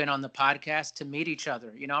everybody who's been on the podcast to meet each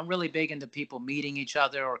other. I'm really big into people meeting each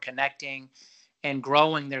other or connecting and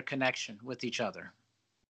growing their connection with each other.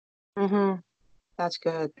 Mm-hmm. That's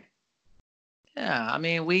good. Yeah, I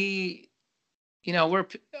mean, we're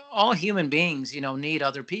all human beings, need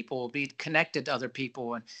other people, be connected to other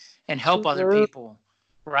people and help other True. people,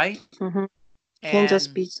 right? Mm-hmm. Can't just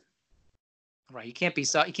And be. right, you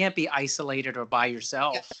can't be isolated or by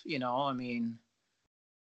yourself, I mean,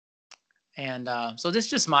 and so this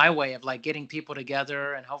is just my way of like getting people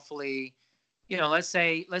together and hopefully, let's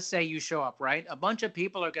say you show up, right? A bunch of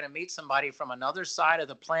people are going to meet somebody from another side of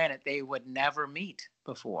the planet they would never meet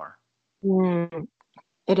before. Mm,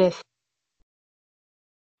 it is.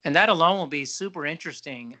 And that alone will be super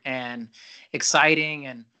interesting and exciting,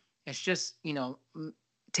 and it's just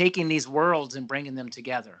taking these worlds and bringing them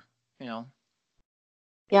together.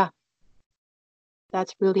 Yeah,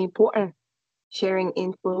 that's really important. Sharing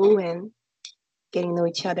info and getting to know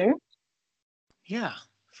each other. Yeah,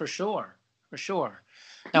 for sure, for sure.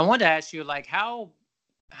 Now I wanted to ask you, like, how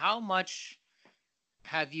much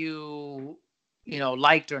have you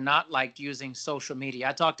liked or not liked using social media?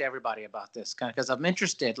 I talk to everybody about this kind of because I'm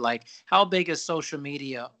interested, like, how big is social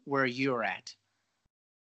media where you're at?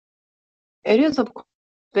 It is a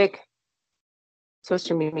big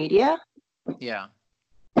social media. Yeah.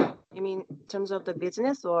 You mean in terms of the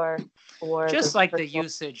business or Just the like the personal?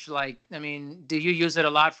 usage, like, I mean, do you use it a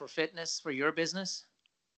lot for fitness for your business?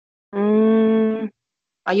 Mm,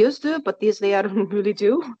 I used to, but these days I don't really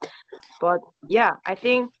do. But yeah, I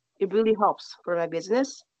think it really helps for my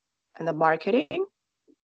business and the marketing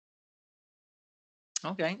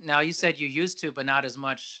Okay. Now you said you used to, but not as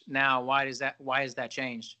much now. Why is that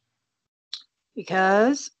changed?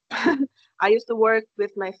 because I used to work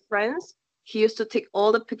with my friends. He used to take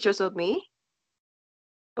all the pictures of me,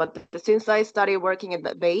 but since I started working at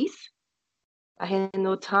the base, I had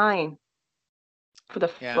no time for the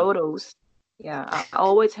Yeah. photos. Yeah, I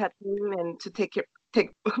always had him and to take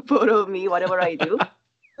photo of me, whatever I do.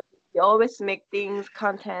 You always make things,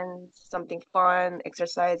 content, something fun,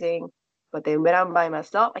 exercising. But then when I'm by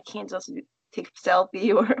myself, I can't just take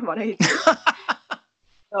selfie or what I do.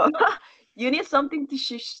 So you need something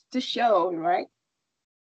to show, right?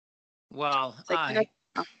 Well, So I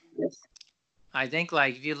cannot. Yes. I think,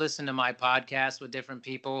 like, if you listen to my podcast with different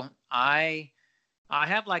people, I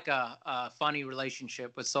have like a funny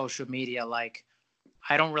relationship with social media. Like,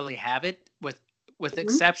 I don't really have it with Mhm.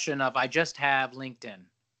 exception of I just have LinkedIn,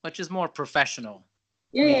 which is more professional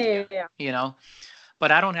Yeah, yeah, yeah, media, yeah. you know.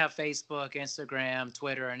 But I don't have Facebook, Instagram,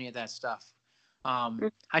 Twitter, any of that stuff.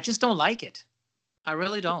 I just don't like it. I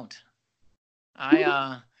really don't. I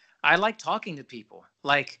uh I like talking to people.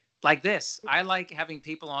 Like this. I like having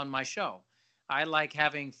people on my show. I like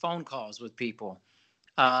having phone calls with people.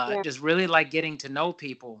 Yeah. Just really like getting to know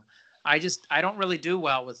people. I don't really do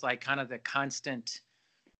well with like kind of the constant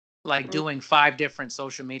like Mm. doing five different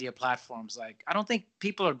social media platforms. Like, I don't think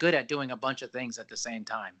people are good at doing a bunch of things at the same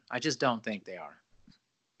time. I just don't think they are.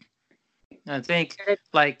 I think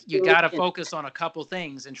like you got to focus on a couple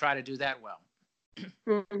things and try to do that well.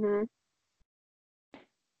 Mm-hmm.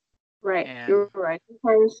 Right. And You're right.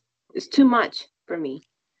 Sometimes it's too much for me.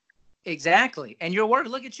 exactly. And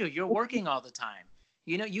look at you, you're working all the time.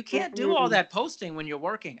 You can't do all Mm-hmm. that posting when you're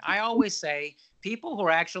working. I always say people who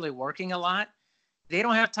are actually working a lot, they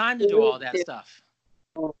don't have time to do all that They stuff.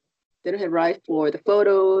 they don't have right for the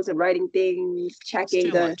photos and writing things, It's checking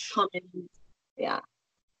too the much. comments. Yeah,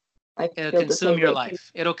 I It'll feel the consume same your way.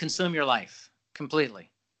 life. It'll consume your life completely.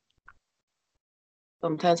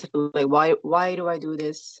 Sometimes I feel like, why do I do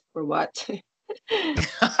this? For what?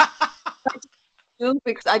 Do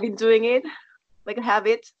because I've been doing it like a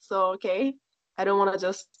habit. So okay, I don't want to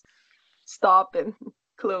just stop and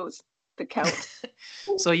close the count.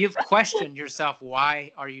 So you've questioned yourself.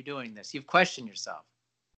 Why are you doing this? You've questioned yourself.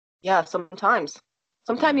 Yeah, sometimes.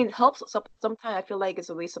 Sometimes Hmm. it helps. Sometimes I feel like it's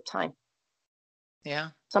a waste of time. Yeah.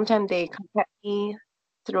 Sometimes they contact me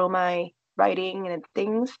through my writing and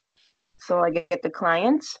things, so I get the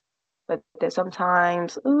clients. But there's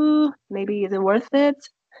sometimes, ooh, maybe is it worth it?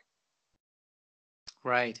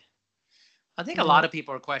 Right. I think a Mm, lot of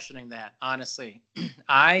people are questioning that, honestly. yeah.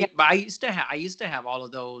 I used to have all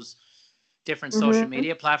of those different social Mm-hmm.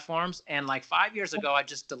 media platforms, and like 5 years ago I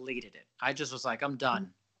just deleted it. I just was like, I'm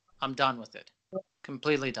done. I'm done with it.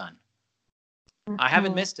 Completely done. I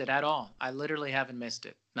haven't Mm-hmm. missed it at all. I literally haven't missed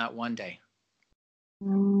it. Not one day.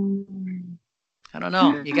 Mm. I don't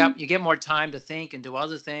know. You get more time to think and do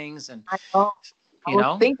other things and I know. I you was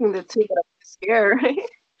know? thinking that too, but I'm scared,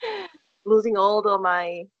 losing all of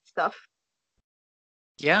my stuff.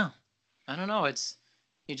 Yeah. I don't know. It's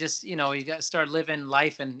you just, you got to start living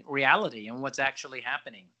life in reality and what's actually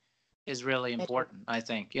happening. is really important, I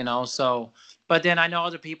think, so, but then I know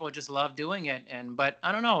other people just love doing it. But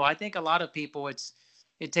I don't know. I think a lot of people,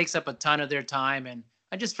 it takes up a ton of their time. And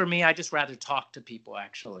for me, I just rather talk to people,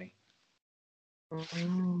 actually.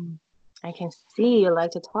 I can see you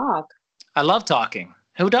like to talk. I love talking.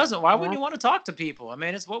 Who doesn't? Why wouldn't you want to talk to people? I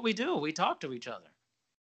mean, it's what we do. We talk to each other.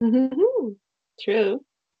 True.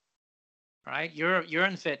 Right? You're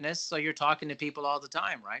in fitness, so you're talking to people all the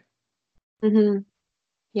time, right?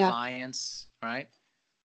 Yeah. Clients, right?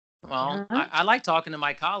 Well, I like talking to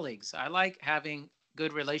my colleagues. I like having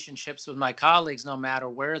good relationships with my colleagues, no matter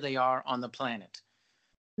where they are on the planet.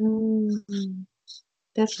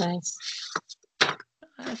 That's nice.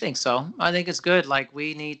 I think so. I think it's good. Like,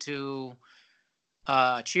 we need to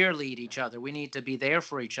cheerlead each other. We need to be there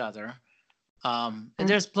for each other. And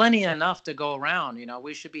there's plenty enough to go around.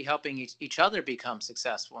 We should be helping each other become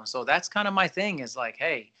successful. And so that's kind of my thing, is like,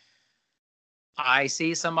 hey, I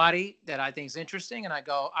see somebody that I think is interesting, and I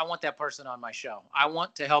go, I want that person on my show. I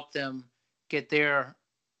want to help them get their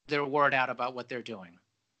word out about what they're doing.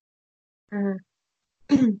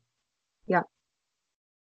 Yeah.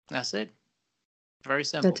 That's it. Very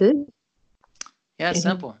simple. That's it? Yeah,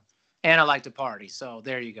 simple. And I like to party, so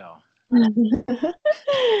there you go. There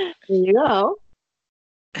you go.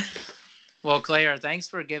 Well, Claire, thanks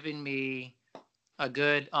for giving me a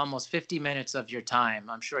good almost 50 minutes of your time.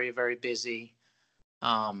 I'm sure you're very busy,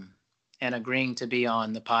 and agreeing to be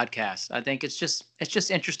on the podcast. I think it's just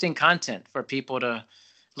interesting content for people to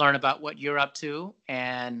learn about what you're up to,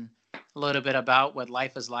 and a little bit about what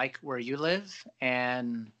life is like where you live,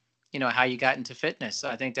 and how you got into fitness.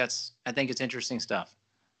 I think it's interesting stuff.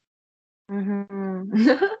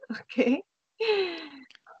 Okay.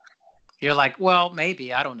 You're like, well,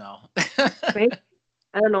 maybe, I don't know. Maybe.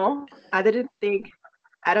 I don't know. I don't think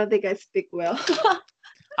I speak well.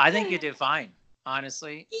 I think you do fine,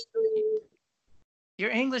 honestly.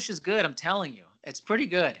 Your English is good. I'm telling you, it's pretty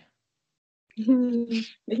good.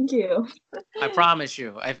 Thank you. I promise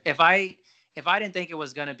you. If I didn't think it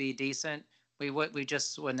was going to be decent, we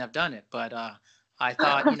just wouldn't have done it. But I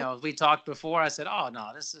thought, we talked before. I said, oh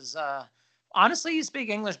no, this is honestly, you speak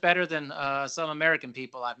English better than some American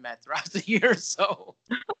people I've met throughout the years. So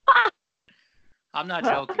I'm not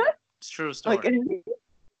joking. It's a true story. Okay.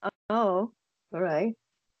 Oh, all right.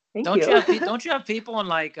 Thank don't you. Don't you have people in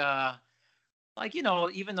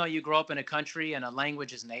even though you grow up in a country and a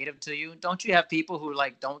language is native to you, don't you have people who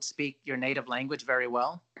don't speak your native language very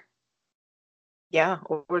well? Yeah,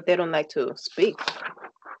 or they don't like to speak.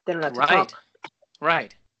 They don't like to talk.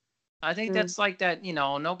 Right. I think that's like that,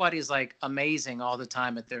 nobody's amazing all the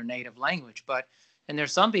time at their native language, and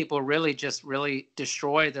there's some people really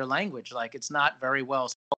destroy their language. Like, it's not very well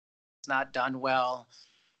spoken, it's not done well,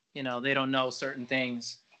 they don't know certain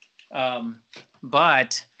things.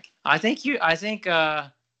 But I think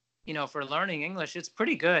for learning English, it's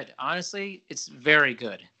pretty good. Honestly, it's very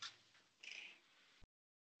good.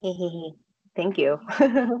 Thank you.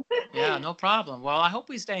 Yeah, no problem. Well, I hope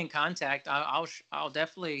we stay in contact. I'll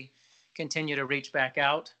definitely continue to reach back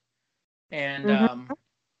out, and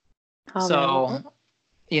so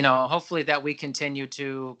hopefully that we continue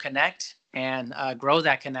to connect and grow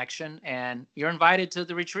that connection. And you're invited to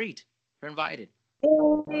the retreat. You're invited.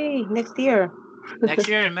 Yay, next year. Next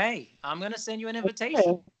year in May. I'm going to send you an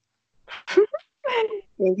invitation.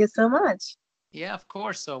 Thank you so much. Yeah, of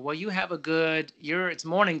course. So, well, you have it's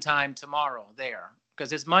morning time tomorrow there,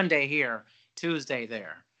 because it's Monday here, Tuesday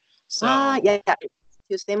there. So, yeah.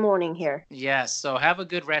 Tuesday morning here. Yes. So have a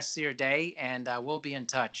good rest of your day, and we'll be in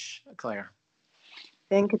touch, Claire.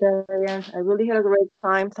 Thank you, Darian. I really had a great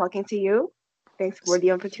time talking to you. Thanks for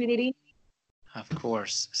the opportunity. Of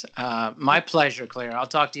course. My pleasure, Claire. I'll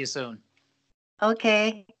talk to you soon.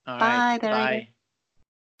 Okay. All Bye, right. Darian. Bye.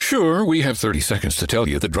 Sure, we have 30 seconds to tell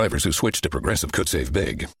you that drivers who switch to Progressive could save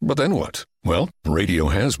big. But then what? Well, radio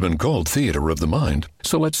has been called theater of the mind,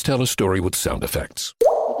 so let's tell a story with sound effects.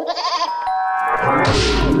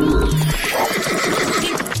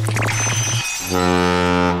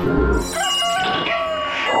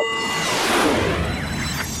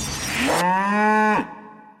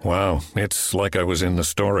 Wow, it's like I was in the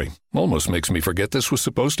story. Almost makes me forget this was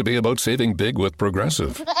supposed to be about saving big with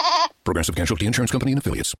Progressive. Progressive Casualty Insurance Company and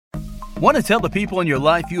Affiliates. Want to tell the people in your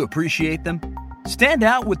life you appreciate them? Stand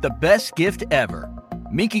out with the best gift ever.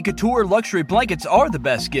 Miki Couture luxury blankets are the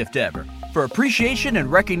best gift ever, for appreciation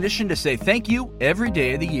and recognition to say thank you every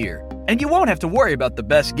day of the year. And you won't have to worry about the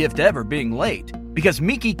best gift ever being late, because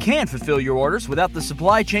Miki can fulfill your orders without the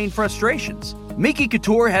supply chain frustrations. Miki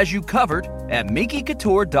Couture has you covered at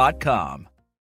MikiCouture.com.